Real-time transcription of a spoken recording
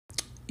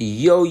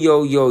Yo,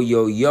 yo, yo,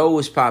 yo, yo,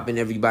 what's poppin',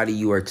 everybody?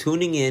 You are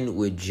tuning in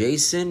with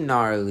Jason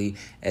Gnarly,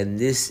 and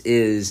this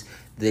is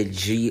the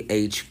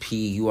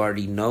GHP. You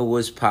already know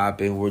what's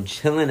poppin'. We're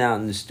chilling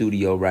out in the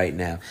studio right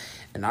now,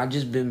 and I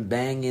just been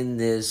banging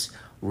this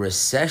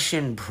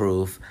Recession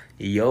Proof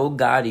Yo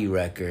Gotti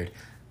record.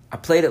 I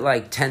played it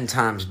like 10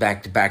 times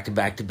back to back to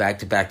back to back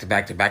to back to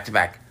back to back to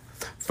back.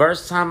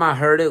 First time I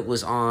heard it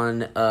was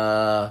on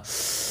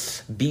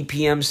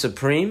BPM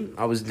Supreme.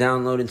 I was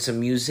downloading some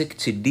music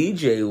to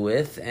DJ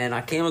with, and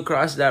I came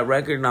across that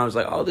record, and I was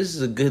like, oh, this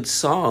is a good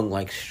song.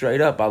 Like,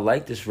 straight up, I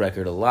like this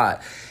record a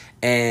lot.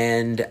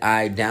 And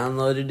I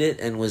downloaded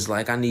it and was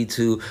like, I need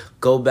to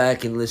go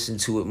back and listen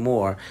to it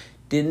more.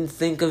 Didn't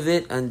think of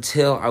it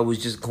until I was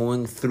just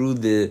going through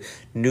the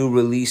new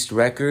released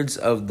records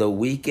of the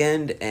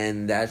weekend,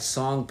 and that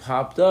song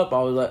popped up.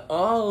 I was like,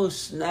 oh,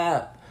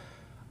 snap.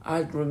 I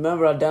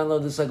remember I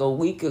downloaded this like a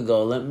week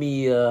ago. Let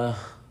me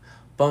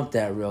bump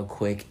that real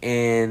quick.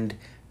 And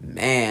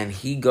man,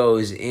 he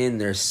goes in.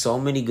 There's so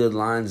many good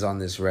lines on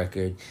this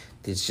record.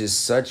 It's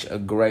just such a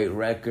great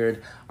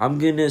record. I'm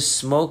going to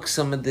smoke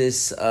some of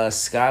this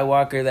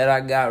Skywalker that I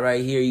got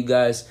right here, you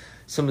guys.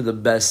 Some of the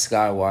best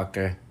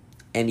Skywalker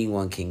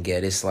anyone can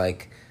get. It's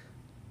like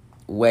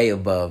way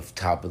above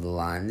top of the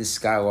line. This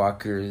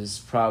Skywalker is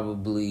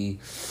probably...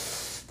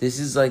 This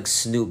is like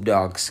Snoop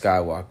Dogg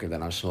Skywalker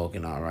that I'm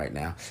smoking on right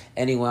now.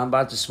 Anyway, I'm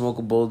about to smoke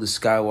a bowl of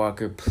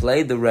Skywalker,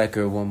 play the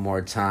record one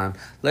more time,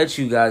 let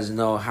you guys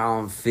know how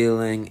I'm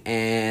feeling,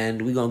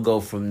 and we're going to go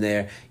from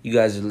there. You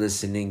guys are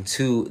listening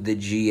to the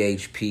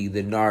GHP,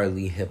 the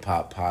Gnarly Hip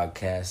Hop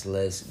Podcast.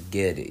 Let's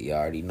get it. You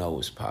already know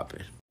what's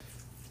popping.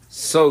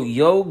 So,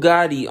 Yo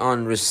Gotti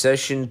on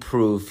Recession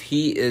Proof,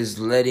 he is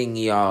letting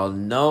y'all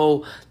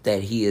know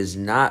that he is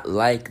not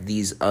like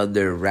these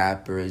other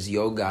rappers.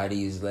 Yo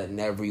Gotti is letting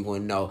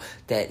everyone know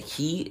that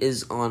he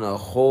is on a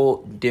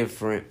whole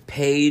different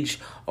page,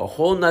 a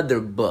whole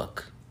nother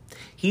book.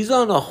 He's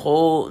in a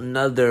whole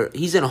nother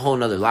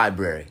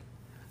library.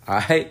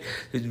 Alright?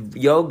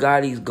 Yo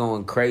Gotti's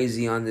going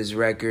crazy on this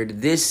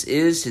record. This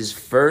is his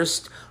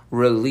first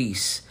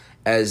release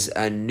as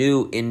a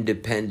new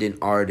independent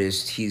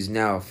artist. He's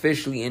now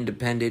officially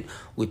independent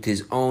with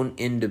his own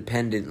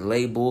independent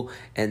label,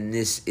 and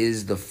this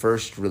is the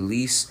first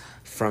release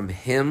from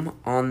him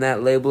on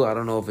that label. I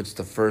don't know if it's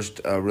the first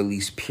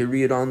release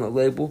period on the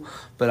label,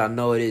 but I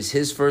know it is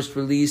his first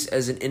release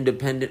as an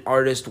independent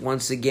artist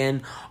once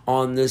again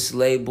on this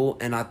label,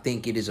 and I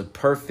think it is a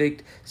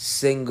perfect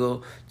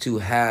single to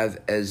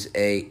have as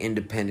a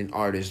independent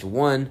artist.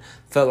 One,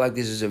 felt like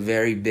this is a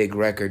very big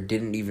record,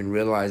 didn't even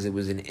realize it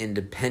was an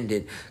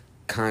independent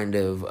kind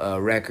of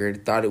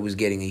record, thought it was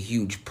getting a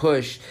huge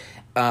push,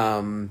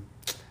 and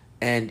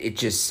it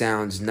just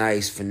sounds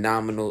nice,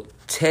 phenomenal.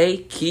 Tay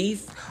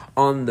Keith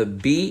on the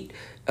beat.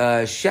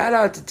 Shout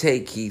out to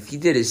Tay Keith. He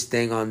did his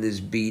thing on this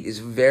beat. It's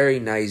a very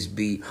nice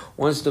beat.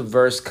 Once the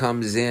verse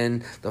comes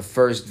in, the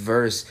first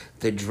verse,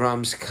 the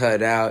drums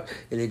cut out,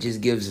 and it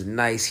just gives a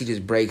nice, he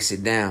just breaks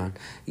it down.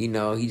 You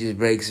know, he just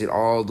breaks it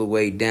all the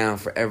way down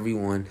for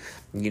everyone.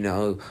 You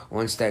know,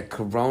 once that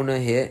Corona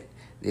hit,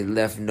 it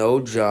left no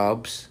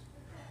jobs.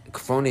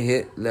 Corona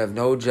hit, left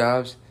no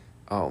jobs.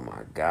 Oh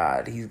my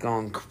God, he's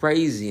going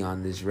crazy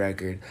on this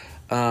record.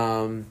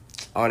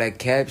 All that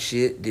cap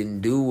shit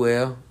didn't do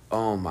well.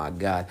 Oh my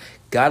God.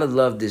 Gotta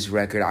love this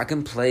record. I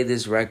can play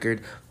this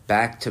record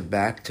back to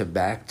back to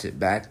back to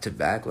back to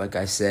back, like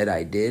I said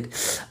I did.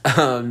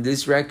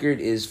 This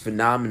record is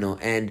phenomenal.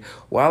 And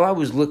while I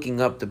was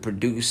looking up the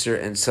producer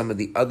and some of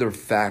the other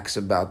facts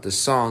about the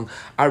song,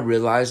 I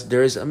realized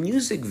there's a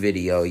music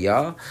video,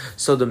 y'all.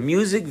 So the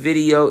music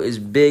video is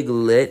big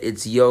lit.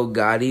 It's Yo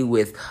Gotti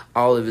with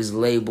all of his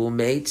label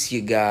mates.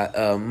 You got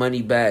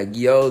Moneybagg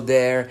Yo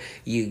there.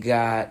 You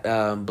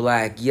got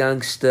Black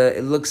Youngster.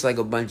 It looks like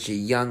a bunch of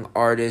young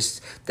artists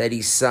that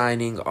he's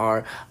signing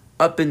are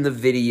up in the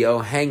video,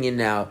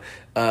 hanging out,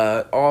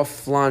 all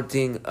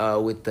flaunting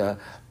with a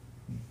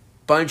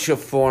bunch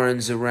of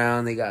foreigns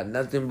around. They got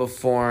nothing but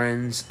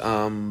foreigns.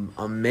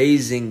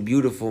 Amazing,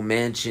 beautiful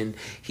mansion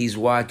he's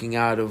walking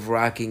out of,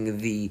 rocking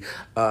the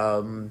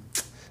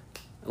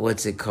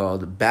what's it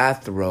called?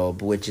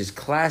 Bathrobe, which is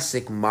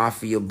classic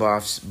mafia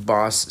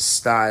boss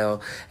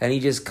style. And he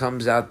just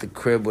comes out the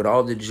crib with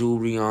all the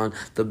jewelry on,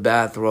 the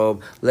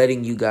bathrobe,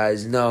 letting you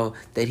guys know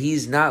that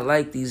he's not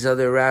like these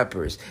other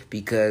rappers.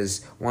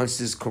 Because once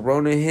this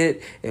Corona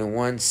hit and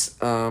once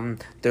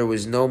there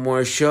was no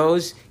more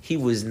shows, he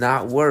was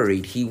not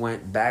worried. He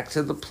went back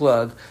to the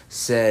plug,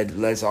 said,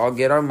 let's all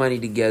get our money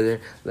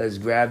together. Let's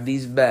grab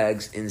these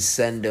bags and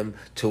send them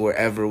to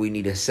wherever we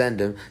need to send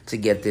them to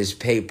get this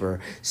paper.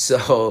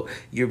 So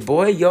your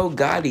boy Yo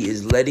Gotti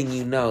is letting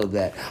you know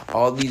that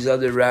all these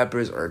other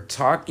rappers are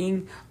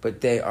talking,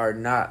 but they are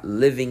not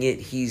living it.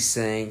 He's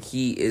saying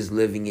he is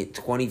living it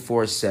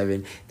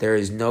 24/7. There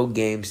is no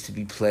games to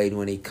be played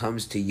when it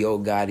comes to Yo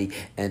Gotti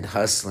and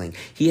hustling.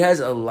 He has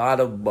a lot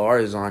of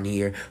bars on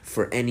here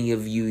for any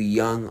of you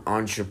young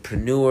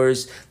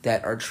entrepreneurs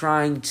that are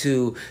trying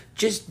to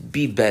just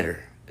be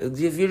better.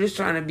 If you're just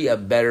trying to be a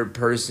better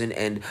person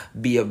and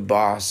be a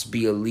boss,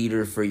 be a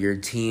leader for your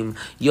team,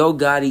 Yo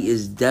Gotti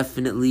is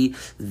definitely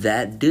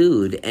that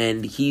dude.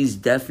 And he's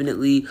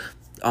definitely,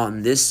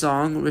 on this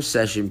song,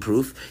 Recession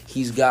Proof,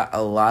 he's got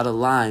a lot of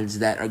lines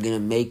that are going to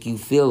make you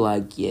feel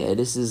like, yeah,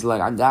 this is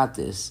like, I got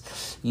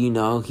this.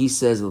 He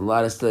says a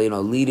lot of stuff,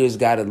 leaders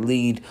got to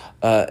lead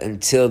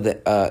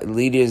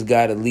leaders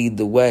got to lead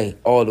the way,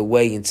 all the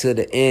way until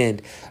the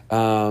end.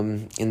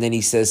 And then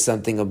he says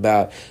something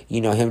about,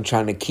 him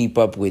trying to keep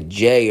up with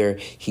Jay, or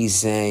he's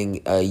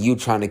saying, you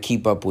trying to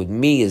keep up with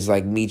me is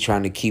like me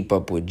trying to keep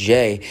up with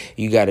Jay.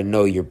 You got to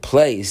know your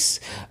place.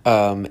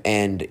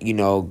 And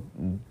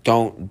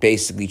don't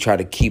basically try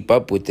to keep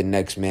up with the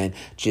next man.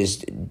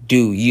 Just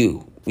do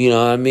you. You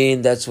know what I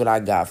mean? That's what I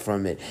got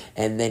from it.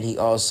 And then he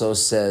also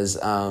says,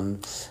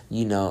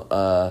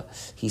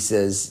 he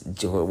says,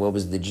 what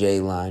was the Jay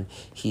line?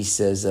 He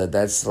says,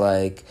 that's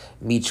like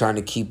me trying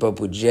to keep up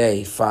with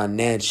Jay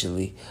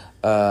financially.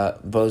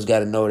 Bro's got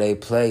to know their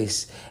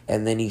place.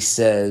 And then he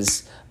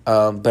says,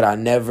 but I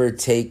never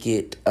take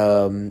it,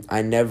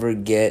 I never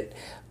get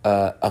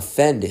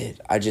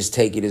offended. I just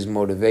take it as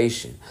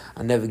motivation.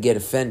 I never get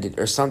offended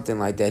or something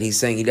like that. He's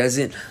saying he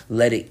doesn't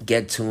let it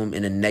get to him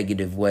in a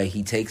negative way.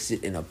 He takes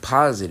it in a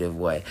positive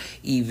way.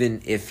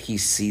 Even if he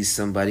sees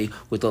somebody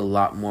with a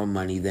lot more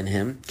money than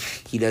him,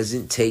 he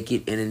doesn't take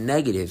it in a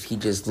negative. He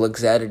just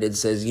looks at it and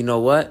says, you know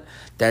what?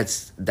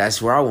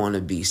 That's where I want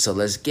to be. So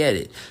let's get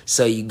it.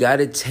 So you got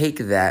to take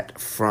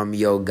that from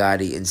Yo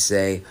Gotti and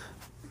say,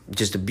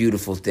 just a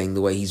beautiful thing,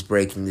 the way he's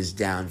breaking this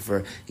down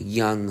for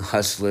young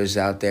hustlers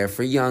out there,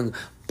 for young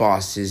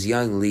bosses,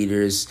 young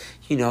leaders,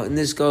 and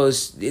this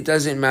goes, it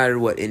doesn't matter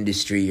what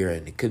industry you're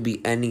in. It could be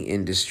any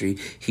industry.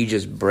 He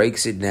just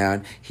breaks it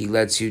down. He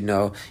lets you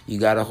know you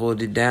got to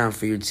hold it down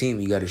for your team.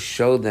 You got to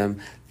show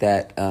them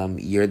that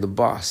you're the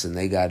boss, and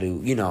they got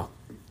to,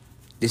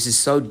 this is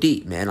so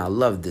deep, man. I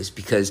love this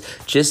because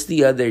just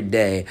the other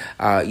day,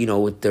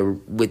 with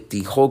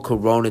the whole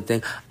Corona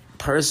thing,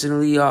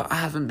 personally, y'all, I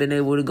haven't been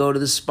able to go to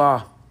the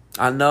spa.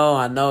 I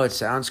know it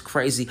sounds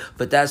crazy,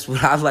 but that's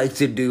what I like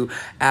to do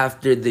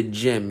after the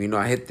gym.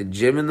 I hit the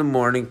gym in the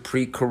morning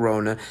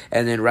pre-corona,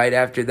 and then right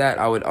after that,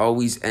 I would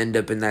always end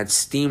up in that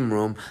steam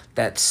room,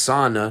 that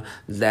sauna,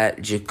 that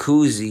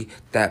jacuzzi,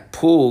 that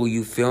pool,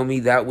 you feel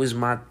me? That was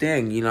my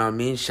thing, you know what I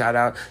mean? Shout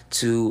out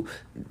to,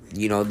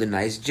 the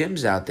nice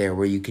gyms out there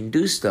where you can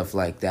do stuff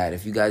like that.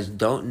 If you guys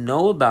don't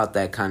know about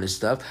that kind of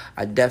stuff,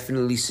 I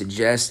definitely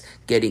suggest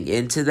getting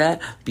into that.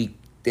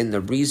 And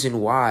the reason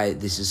why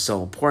this is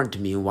so important to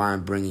me and why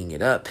I'm bringing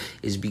it up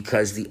is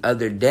because the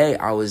other day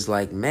I was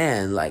like,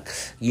 man, I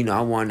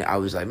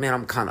was like, man,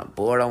 I'm kind of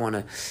bored. I want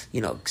to,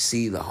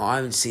 see I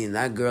haven't seen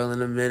that girl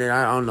in a minute.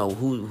 I don't know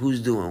who's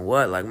doing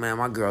what. Like, man,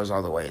 my girl's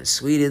all the way in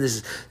Sweden.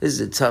 This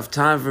is a tough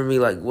time for me.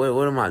 Like,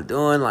 what am I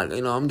doing? Like,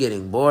 I'm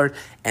getting bored.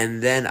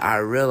 And then I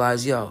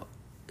realized,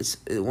 it's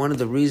one of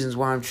the reasons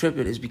why I'm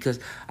tripping is because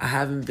I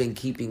haven't been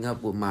keeping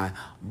up with my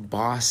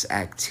boss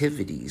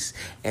activities.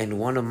 And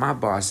one of my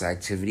boss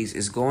activities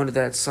is going to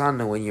that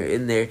sauna. When you're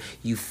in there,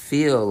 you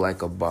feel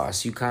like a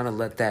boss. You kind of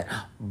let that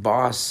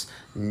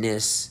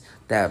bossness,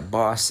 that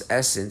boss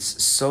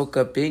essence soak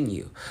up in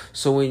you.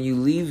 So when you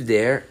leave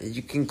there,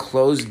 you can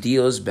close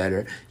deals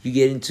better. You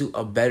get into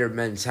a better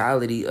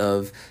mentality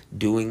of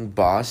doing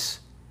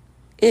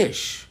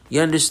boss-ish. You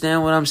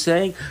understand what I'm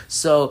saying?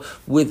 So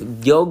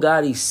with Yo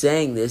Gotti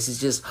saying this, it's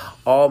just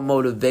all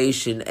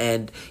motivation.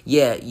 And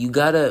yeah, you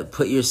got to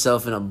put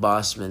yourself in a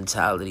boss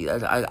mentality.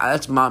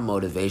 That's my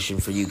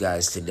motivation for you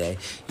guys today.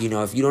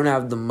 If you don't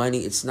have the money,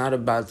 it's not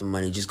about the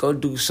money. Just go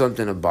do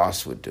something a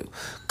boss would do.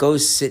 Go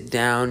sit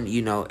down,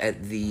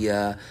 at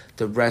the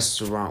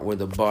restaurant where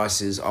the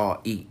bosses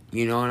all eat.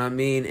 You know what I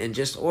mean? And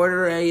just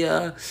order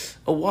a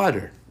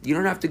water. You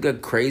don't have to go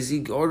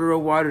crazy. Order a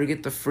water,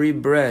 get the free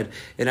bread,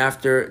 and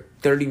after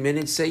 30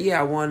 minutes, say, yeah,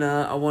 I want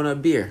a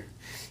beer.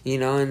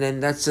 And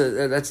then that's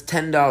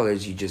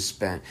 $10 you just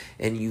spent,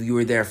 and you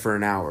were there for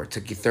an hour. It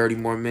took you 30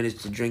 more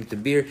minutes to drink the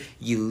beer.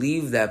 You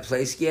leave that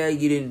place. Yeah,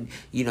 you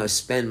didn't,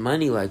 spend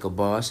money like a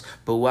boss,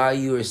 but while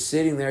you were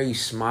sitting there, you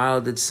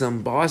smiled at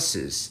some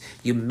bosses.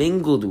 You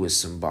mingled with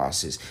some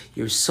bosses.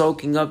 You're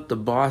soaking up the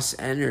boss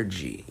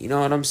energy. You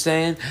know what I'm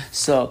saying?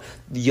 So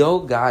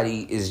Yo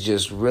Gotti is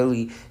just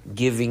really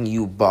giving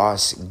you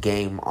boss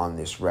game on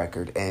this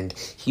record, and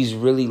he's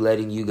really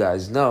letting you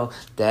guys know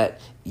that,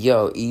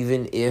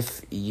 even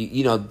if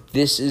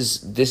this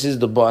is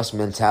the boss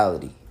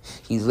mentality.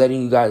 He's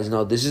letting you guys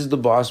know this is the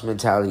boss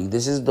mentality.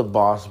 This is the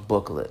boss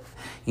booklet.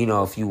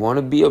 If you want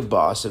to be a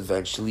boss,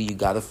 eventually you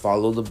got to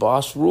follow the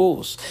boss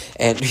rules.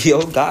 And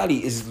Yo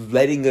Gotti is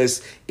letting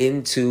us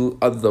into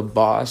the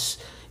boss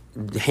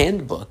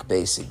handbook,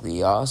 basically,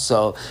 y'all.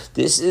 So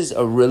this is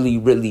a really,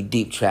 really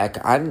deep track.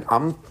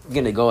 I'm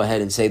gonna go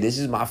ahead and say this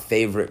is my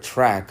favorite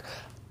track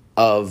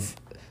of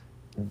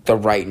the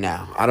right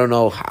now. I don't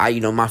know.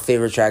 My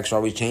favorite tracks are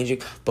always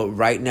changing, but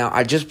right now,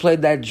 I just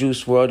played that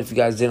Juice World. If you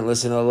guys didn't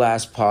listen to the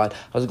last pod,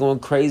 I was going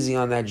crazy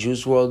on that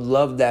Juice World.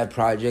 Loved that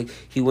project.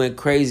 He went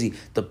crazy.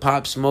 The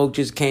Pop Smoke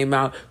just came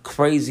out.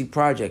 Crazy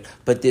project.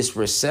 But this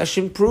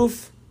Recession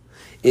Proof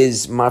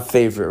is my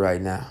favorite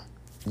right now.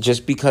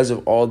 Just because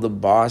of all the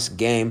boss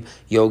game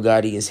Yo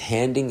Gotti is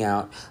handing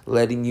out,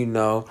 letting you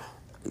know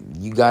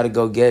you got to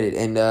go get it.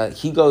 And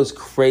he goes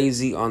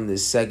crazy on the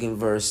second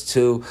verse,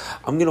 too.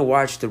 I'm going to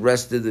watch the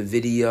rest of the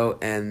video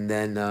and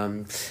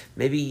then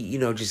maybe,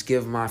 just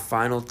give my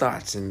final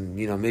thoughts and,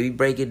 maybe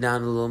break it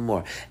down a little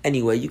more.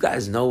 Anyway, you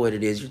guys know what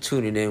it is. You're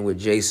tuning in with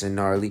Jason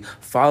Gnarly.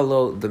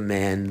 Follow the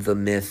man, the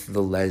myth,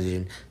 the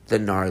legend, the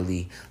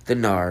gnarly, the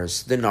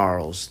Nars, the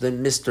Gnarls, the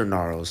Mr.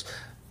 Gnarls.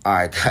 All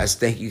right, guys,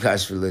 thank you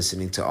guys for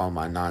listening to all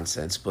my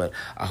nonsense, but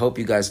I hope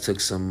you guys took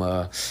some,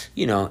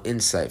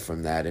 insight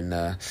from that,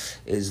 and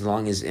as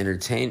long as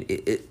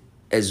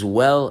as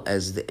well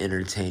as the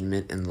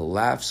entertainment and the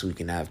laughs we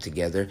can have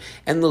together,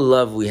 and the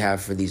love we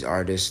have for these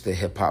artists, the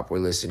hip-hop we're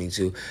listening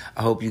to,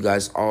 I hope you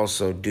guys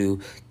also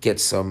do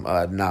get some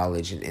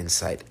knowledge and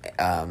insight,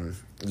 and,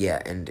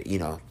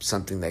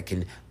 something that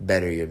can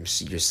better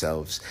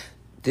yourselves.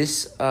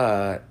 This,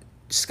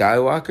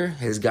 Skywalker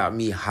has got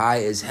me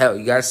high as hell.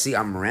 You guys see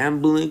I'm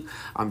rambling.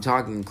 I'm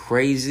talking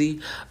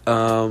crazy.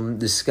 The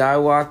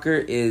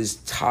Skywalker is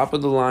top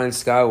of the line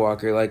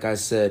Skywalker. Like I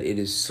said, it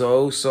is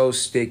so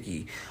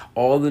sticky.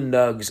 All the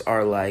nugs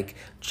are like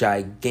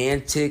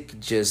gigantic,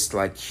 just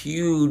like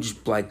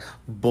huge, like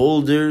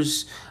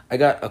boulders. I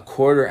got a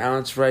 1/4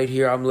 ounce right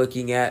here I'm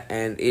looking at,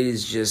 and it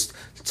is just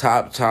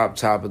top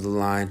of the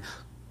line.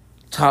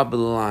 Top of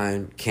the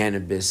line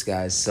cannabis,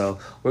 guys. So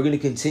we're going to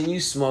continue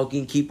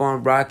smoking, keep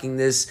on rocking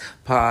this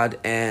pod,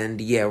 and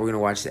we're going to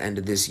watch the end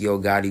of this Yo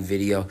Gotti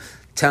video.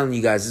 Telling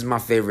you guys, this is my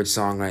favorite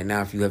song right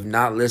now. If you have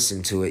not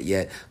listened to it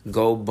yet,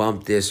 go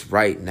bump this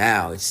right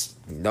now. It's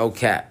no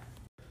cap.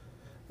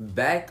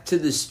 Back to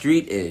the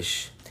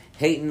street-ish.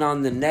 Hating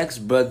on the next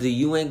brother,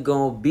 you ain't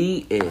gonna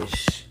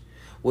be-ish.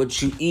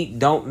 What you eat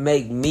don't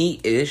make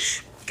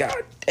me-ish.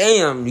 God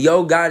damn,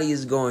 Yo Gotti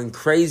is going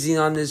crazy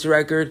on this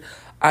record.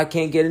 I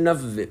can't get enough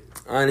of it.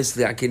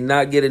 Honestly, I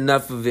cannot get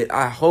enough of it.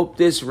 I hope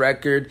this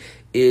record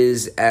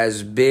is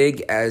as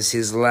big as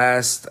his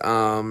last,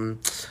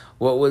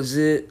 what was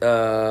it?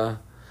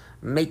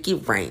 Make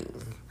It Rain.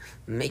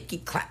 Make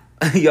It Clap.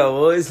 Yo,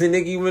 what is the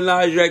Nicki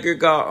Minaj record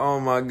called? Oh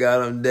my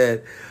God, I'm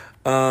dead.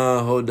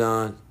 Hold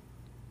on.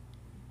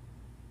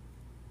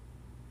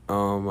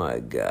 Oh my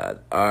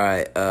God. All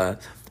right,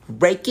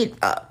 Break It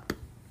Up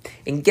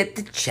and get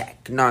the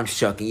check. No, I'm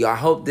shucking. Yo, I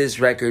hope this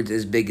record's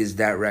as big as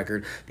that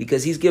record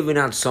because he's giving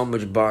out so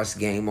much boss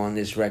game on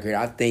this record.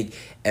 I think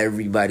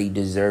everybody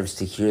deserves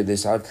to hear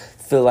this. I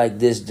feel like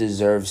this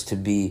deserves to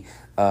be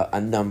a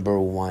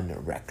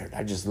 #1 record.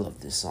 I just love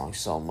this song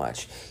so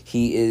much.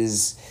 He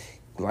is,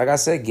 like I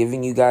said,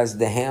 giving you guys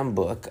the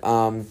handbook.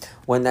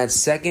 When that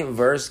second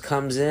verse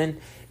comes in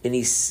and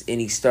he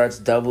starts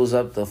doubles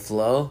up the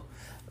flow,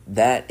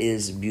 that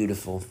is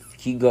beautiful.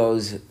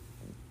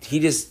 He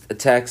just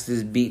attacks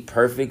this beat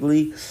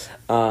perfectly.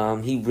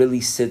 He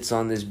really sits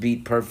on this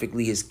beat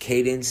perfectly. His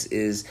cadence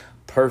is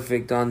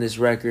perfect on this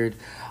record.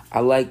 I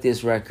like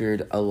this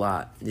record a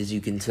lot, as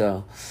you can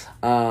tell.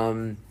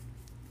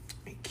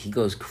 He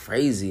goes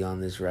crazy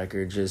on this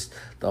record, just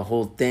the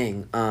whole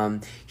thing.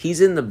 He's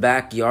in the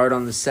backyard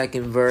on the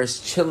second verse,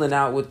 chilling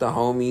out with the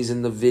homies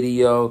in the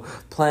video,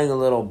 playing a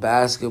little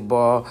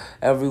basketball.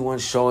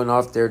 Everyone's showing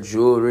off their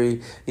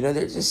jewelry.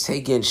 They're just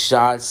taking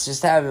shots,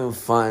 just having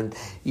fun,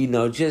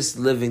 just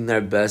living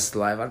their best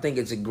life. I think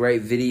it's a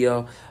great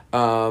video.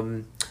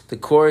 The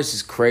chorus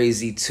is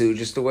crazy, too,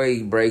 just the way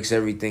he breaks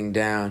everything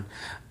down.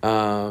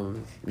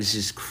 It's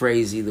just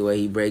crazy the way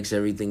he breaks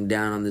everything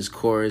down on this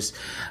chorus.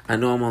 I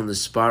know I'm on the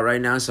spot right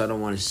now, so I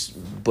don't want to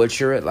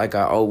butcher it like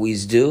I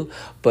always do,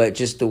 but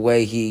just the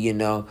way he,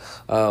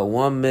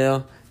 1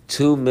 mil,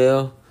 2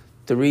 mil,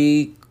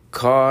 3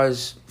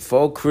 cars,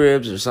 4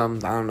 cribs or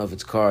something. I don't know if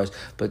it's cars,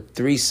 but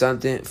 3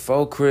 something,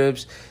 4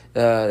 cribs.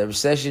 The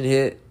recession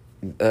hit,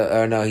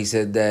 or no, he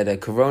said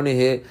that Corona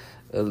hit,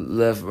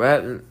 left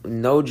rapping,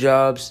 no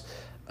jobs,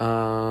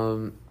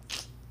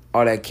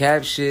 all that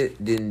cap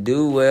shit didn't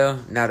do well.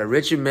 Now the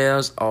richer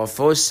males, all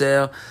for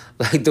sale.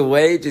 Like, the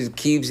way it just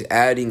keeps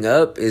adding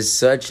up is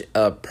such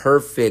a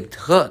perfect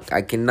hook.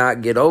 I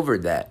cannot get over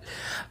that.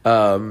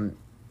 And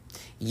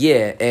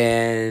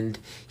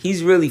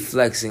he's really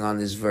flexing on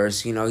this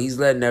verse. He's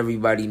letting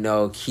everybody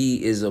know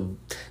he is on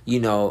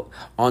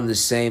the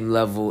same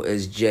level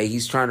as Jay.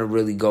 He's trying to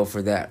really go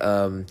for that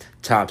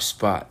top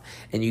spot.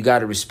 And you got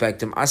to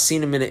respect him. I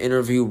seen him in an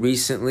interview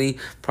recently,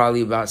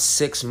 probably about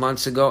 8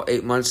 months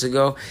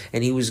ago,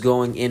 and he was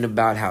going in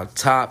about how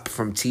Top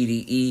from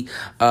TDE,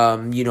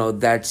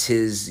 that's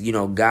his,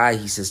 guy.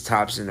 He says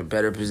Top's in a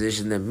better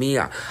position than me.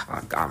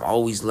 I'm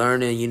always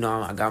learning,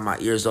 I got my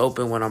ears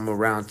open when I'm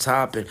around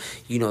Top, and,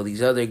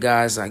 these other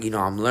guys, like,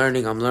 I'm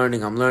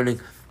learning.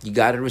 You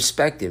got to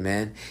respect it,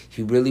 man.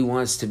 He really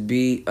wants to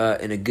be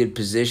in a good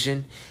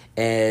position.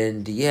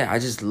 And yeah, I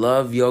just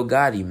love Yo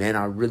Gotti, man.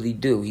 I really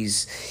do.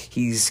 He's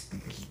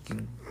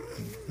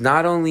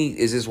not only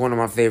is this one of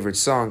my favorite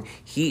songs,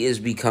 he is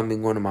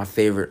becoming one of my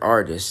favorite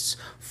artists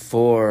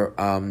for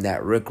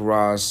that Rick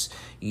Ross,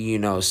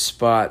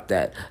 spot,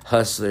 that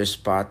hustler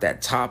spot,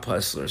 that top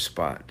hustler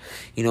spot.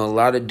 A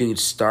lot of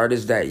dudes start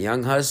as that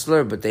young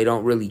hustler, but they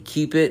don't really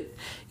keep it.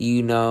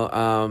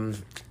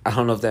 I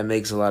don't know if that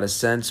makes a lot of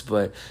sense,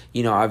 but,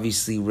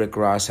 obviously Rick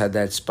Ross had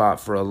that spot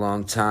for a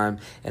long time,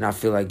 and I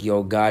feel like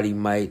Yo Gotti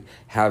might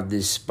have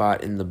this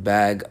spot in the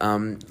bag.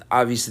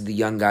 Obviously the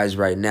young guys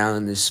right now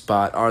in this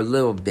spot are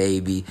Lil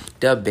Baby,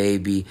 Da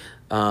Baby,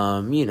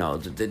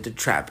 the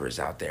trappers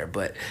out there.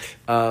 But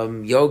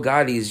Yo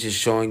Gotti is just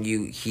showing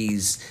you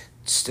he's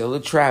still a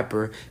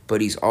trapper, but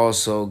he's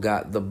also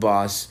got the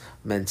boss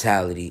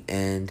mentality,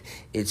 and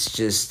it's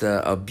just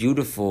a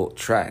beautiful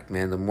track,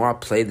 man. The more I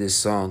play this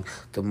song,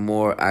 the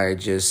more I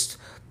just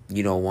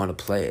want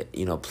to play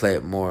it, play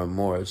it more and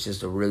more. It's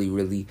just a really,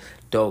 really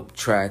dope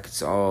track.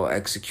 It's all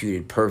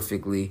executed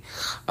perfectly.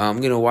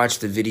 I'm gonna watch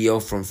the video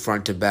from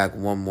front to back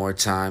one more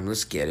time.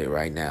 Let's get it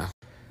right now.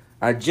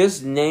 I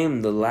just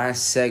named the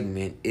last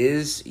segment.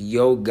 Is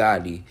Yo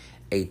Gotti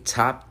a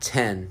top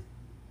 10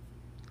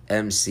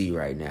 MC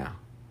right now?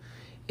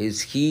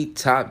 Is he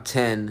top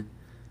 10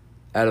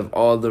 out of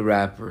all the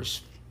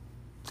rappers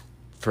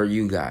for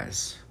you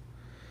guys?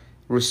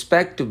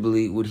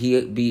 Respectably, would he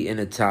be in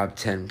a top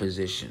 10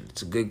 position?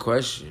 It's a good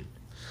question.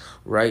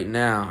 Right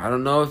now, I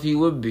don't know if he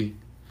would be.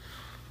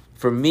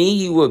 For me,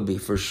 he would be,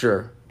 for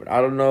sure. But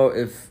I don't know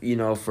if,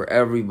 for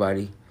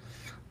everybody,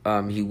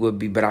 he would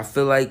be. But I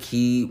feel like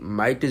he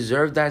might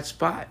deserve that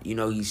spot.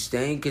 He's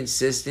staying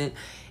consistent.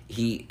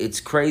 It's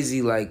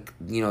crazy, like,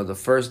 the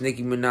first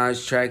Nicki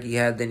Minaj track he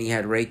had, then he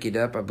had Rake It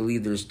Up. I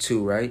believe there's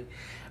 2, right?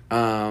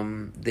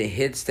 The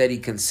hits that he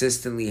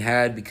consistently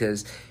had,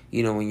 because,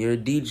 when you're a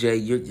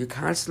DJ, you're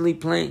constantly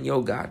playing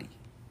Yo Gotti.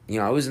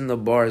 I was in the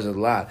bars a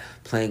lot,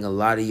 playing a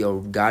lot of Yo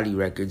Gotti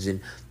records,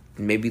 and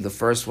maybe the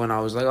first one I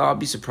was like, oh, I'll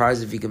be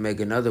surprised if he can make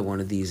another one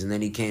of these. And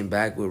then he came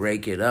back with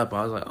Rake It Up.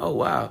 I was like, oh,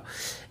 wow.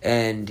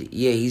 And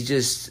yeah, he's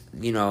just,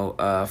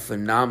 a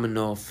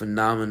phenomenal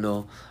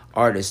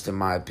artist, in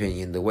my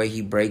opinion. The way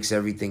he breaks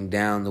everything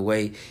down, the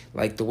way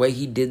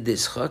he did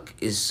this hook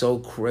is so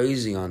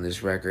crazy on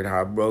this record.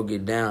 How I broke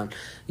it down,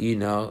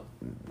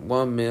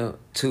 1 mil,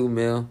 2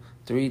 mil,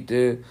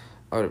 3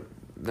 or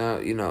now,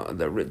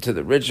 to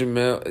the richer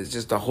mil. It's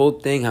just the whole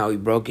thing. How he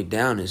broke it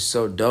down is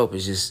so dope.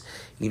 It's just,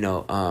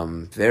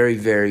 very,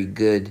 very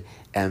good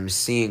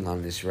emceeing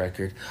on this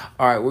record.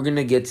 All right, we're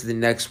gonna get to the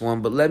next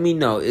one, but let me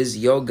know, is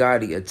Yo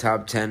Gotti a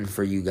top 10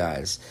 for you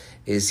guys?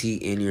 Is he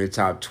in your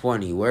top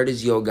 20? Where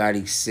does Yo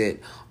Gotti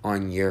sit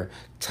on your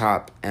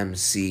top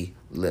MC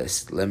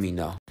list? Let me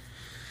know.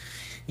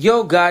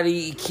 Yo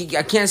Gotti,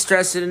 I can't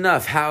stress it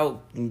enough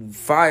how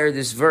fire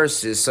this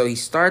verse is. So he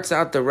starts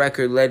out the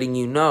record letting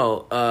you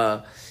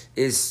know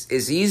it's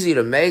easy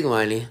to make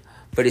money,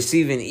 but it's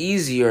even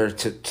easier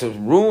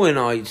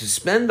to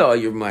spend all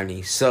your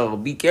money. So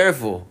be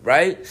careful,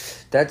 right?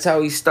 That's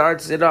how he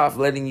starts it off,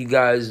 letting you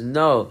guys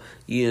know,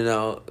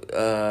 young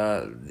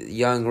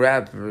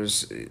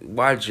rappers,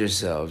 watch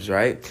yourselves,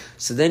 right?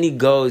 So then he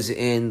goes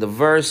in the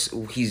verse.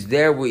 He's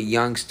there with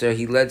Youngster.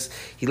 He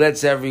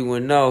lets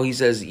everyone know. He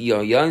says,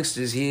 "Yo,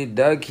 Youngster's here,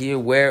 Doug here.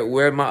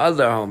 Where my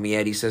other homie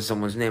at?" He says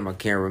someone's name, I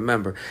can't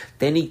remember.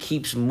 Then he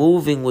keeps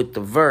moving with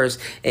the verse,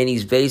 and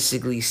he's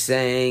basically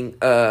saying,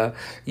 so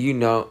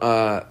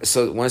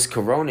once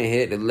Corona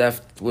hit, it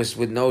left us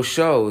with no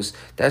shows.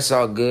 That's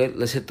all good.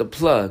 Let's hit the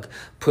plug.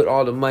 Put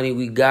all the money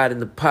we got in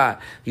the pot.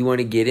 You want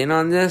to get in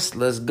on this?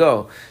 Let's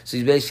go. So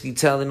he's basically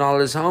telling all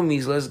his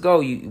homies, let's go.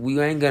 We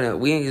ain't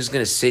just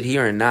gonna sit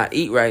here and not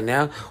eat right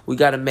now. We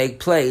gotta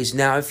make plays.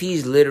 Now, if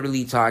he's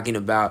literally talking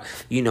about,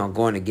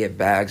 going to get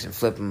bags and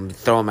flip them,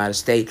 throw them out of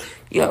state,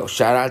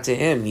 shout out to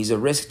him. He's a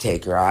risk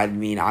taker. I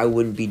mean, I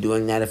wouldn't be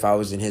doing that if I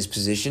was in his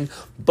position.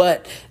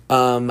 But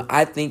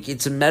I think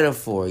it's a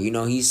metaphor.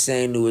 He's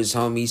saying to his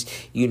homies,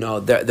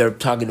 they're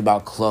talking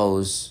about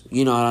clothes.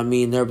 You know what I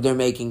mean? They're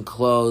making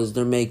clothes.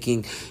 They're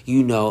making,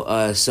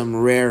 some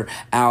rare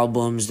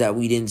albums that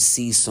we didn't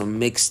see, some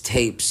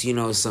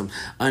mixtapes, some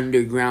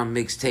underground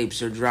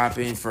mixtapes are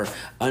dropping for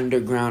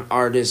underground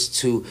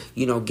artists to,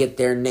 get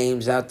their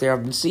names out there.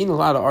 I've been seeing a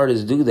lot of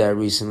artists do that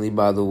recently,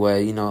 by the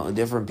way.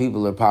 Different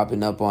people are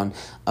popping up on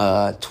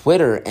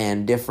Twitter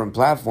and different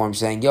platforms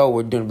saying, yo,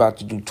 we're about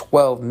to do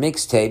 12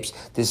 mixtapes.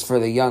 This is for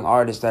the young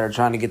artists that are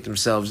trying to get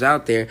themselves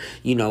out there.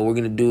 We're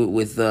going to do it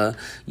with,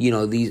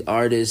 these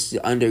artists,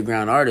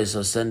 underground artists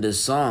will send us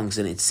songs,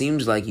 and it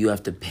seems like you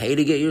have to pay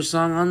to get your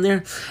song on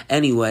there.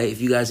 Anyway,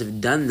 if you guys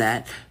have done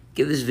that,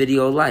 give this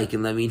video a like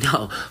and let me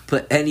know.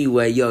 But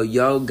anyway, Yo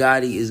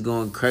Gotti is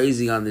going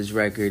crazy on this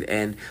record,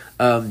 and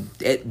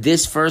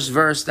this first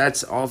verse,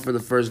 that's all for the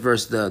first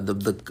verse.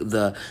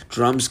 The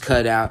drums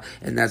cut out,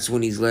 and that's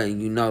when he's letting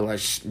you know,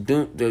 like,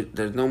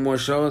 there's no more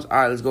shows. All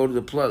right, let's go to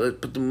the plug. Let's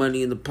put the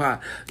money in the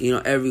pot.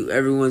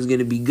 Everyone's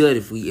gonna be good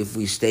if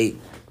we stay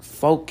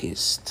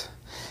focused.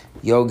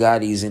 Yo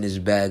Gotti's in his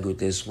bag with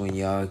this one,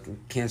 y'all.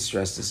 Can't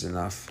stress this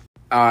enough.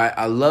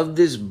 I love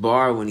this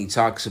bar when he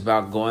talks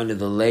about going to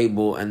the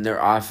label and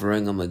they're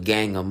offering him a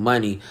gang of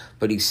money,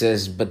 but he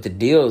says, but the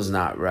deal's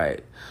not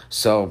right.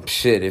 So,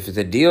 shit, if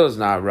the deal's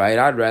not right,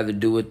 I'd rather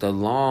do it the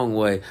long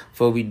way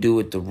before we do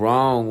it the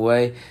wrong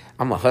way.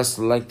 I'm a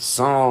hustler like the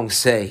song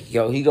say.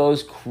 Yo, he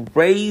goes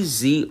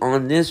crazy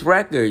on this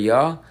record,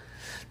 y'all.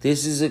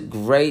 This is a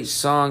great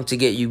song to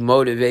get you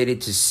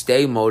motivated, to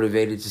stay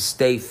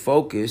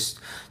focused,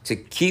 to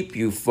keep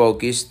you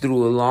focused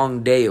through a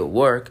long day at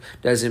work.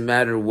 Doesn't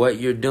matter what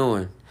you're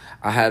doing.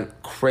 I had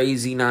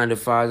crazy 9 to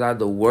 5s. I had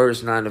the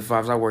worst 9 to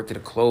 5s. I worked at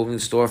a clothing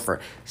store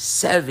for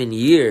 7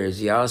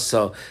 years, y'all.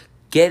 So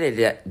get it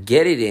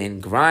in,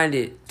 grind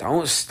it,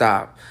 don't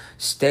stop.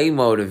 Stay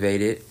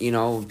motivated. You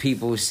know,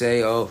 people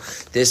say, "Oh,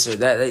 this or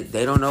that."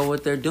 They don't know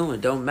what they're doing.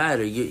 Don't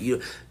matter.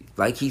 You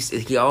like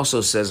he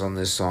also says on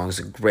this song, it's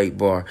a great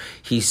bar.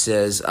 He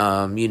says,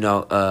 don't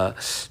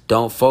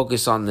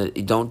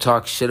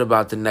talk shit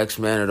about the next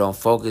man, or don't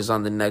focus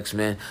on the next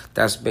man.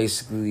 That's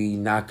basically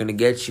not gonna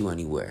get you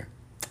anywhere.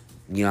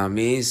 You know what I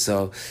mean?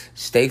 So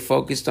stay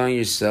focused on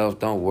yourself.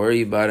 Don't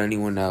worry about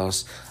anyone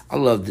else. I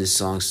love this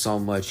song so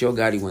much. Yo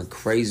Gotti went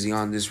crazy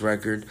on this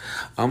record.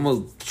 I'm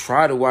going to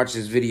try to watch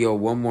this video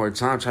one more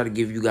time. Try to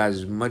give you guys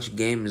as much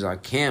game as I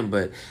can.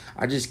 But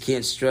I just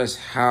can't stress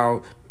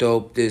how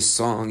dope this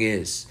song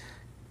is.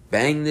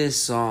 Bang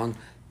this song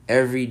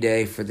every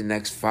day for the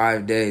next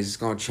 5 days. It's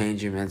going to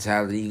change your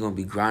mentality. You're going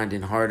to be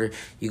grinding harder.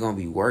 You're going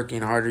to be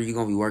working harder. You're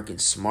going to be working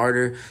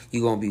smarter.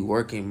 You're going to be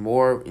working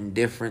more in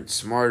different,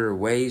 smarter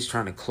ways,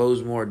 trying to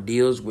close more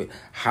deals with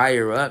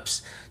higher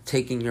ups,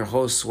 taking your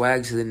whole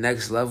swag to the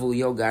next level.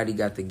 Yo Gotti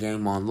got the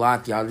game on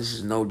lock, y'all. This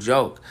is no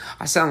joke.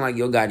 I sound like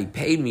Yo Gotti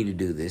paid me to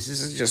do this.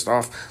 This is just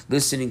off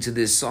listening to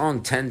this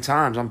song 10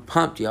 times. I'm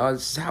pumped, y'all.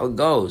 This is how it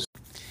goes.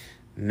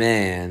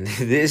 Man,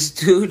 this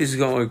dude is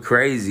going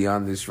crazy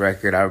on this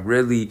record. I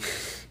really,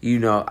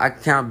 I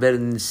count better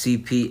than the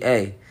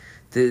CPA.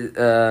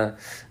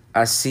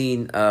 I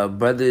seen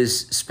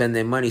brothers spend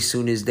their money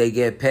soon as they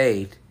get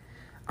paid.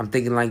 I'm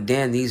thinking like,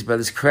 damn, these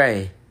brothers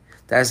cray.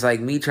 That's like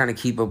me trying to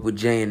keep up with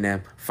Jay and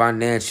them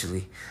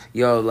financially.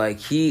 Yo, like,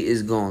 he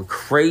is going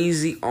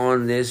crazy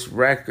on this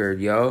record,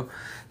 yo.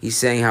 He's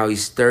saying how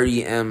he's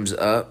 30 M's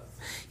up.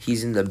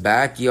 He's in the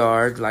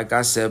backyard, like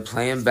I said,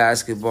 playing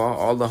basketball.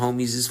 All the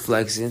homies is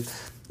flexing.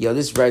 Yo,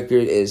 this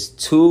record is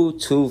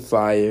too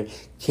fire.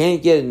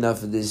 Can't get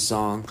enough of this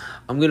song.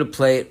 I'm going to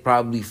play it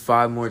probably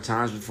 5 more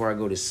times before I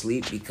go to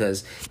sleep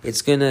because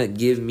it's going to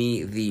give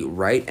me the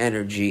right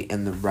energy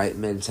and the right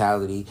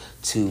mentality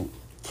to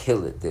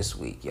kill it this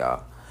week,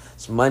 y'all.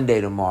 It's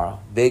Monday tomorrow.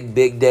 Big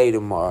day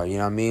tomorrow. You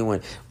know what I mean?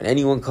 When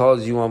anyone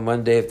calls you on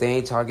Monday, if they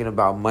ain't talking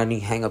about money,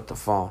 hang up the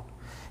phone.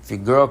 If your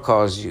girl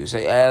calls you,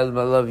 say, hey, I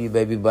love you,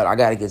 baby, but I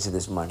got to get to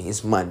this money.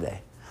 It's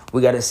Monday.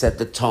 We got to set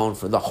the tone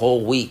for the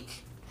whole week.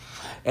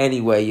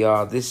 Anyway,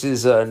 y'all, this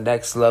is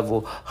next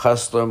level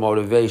hustler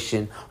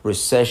motivation,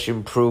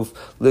 recession proof.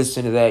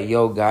 Listen to that,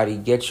 Yo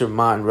Gotti. Get your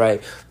mind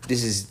right.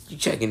 This is you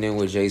checking in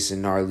with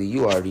Jason Gnarly.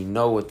 You already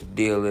know what the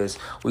deal is.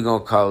 We're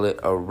going to call it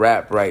a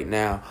wrap right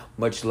now.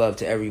 Much love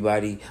to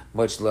everybody.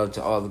 Much love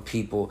to all the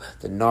people.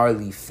 The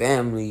Gnarly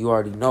family. You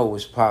already know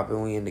what's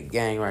popping. We in the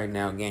gang right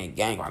now.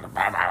 Gang.